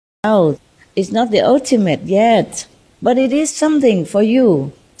sound is not the ultimate yet, but it is something for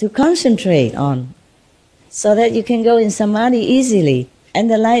you to concentrate on so that you can go in samadhi easily. And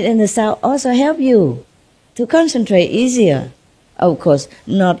the light and the sound also help you to concentrate easier. Of course,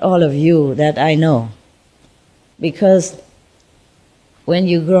 not all of you that I know, because when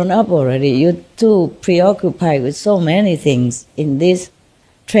you've grown up already, you're too preoccupied with so many things in this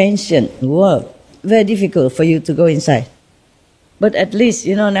transient world. Very difficult for you to go inside. But at least,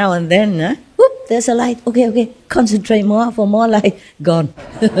 now and then, whoop, there's a light. Okay, concentrate more for more light. Gone.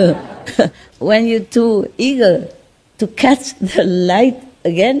 When you're too eager to catch the light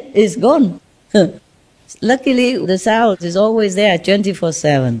again, it's gone. Luckily, the sound is always there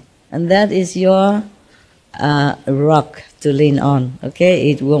 24/7. And that is your rock to lean on,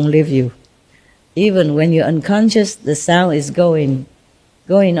 okay? It won't leave you. Even when you're unconscious, the sound is going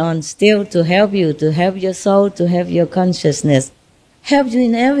on still to help you, to help your soul, to help your consciousness. Help you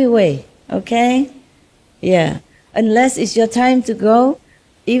in every way, okay? Yeah. Unless it's your time to go,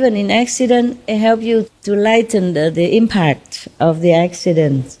 even in accident, it helps you to lighten the impact of the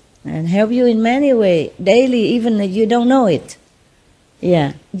accident and help you in many ways, daily, even if you don't know it.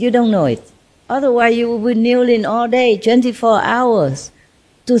 Yeah, you don't know it. Otherwise, you will be kneeling all day, 24 hours,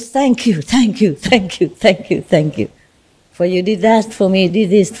 to thank you. For you did that for me,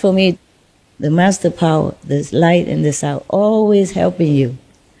 did this for me. The master power, the light and the sound, always helping you.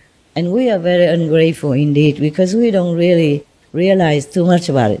 And we are very ungrateful indeed, because we don't really realize too much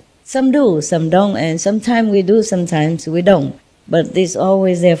about it. Some do, some don't, and sometimes we do, sometimes we don't. But it's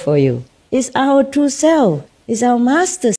always there for you. It's our true self. It's our master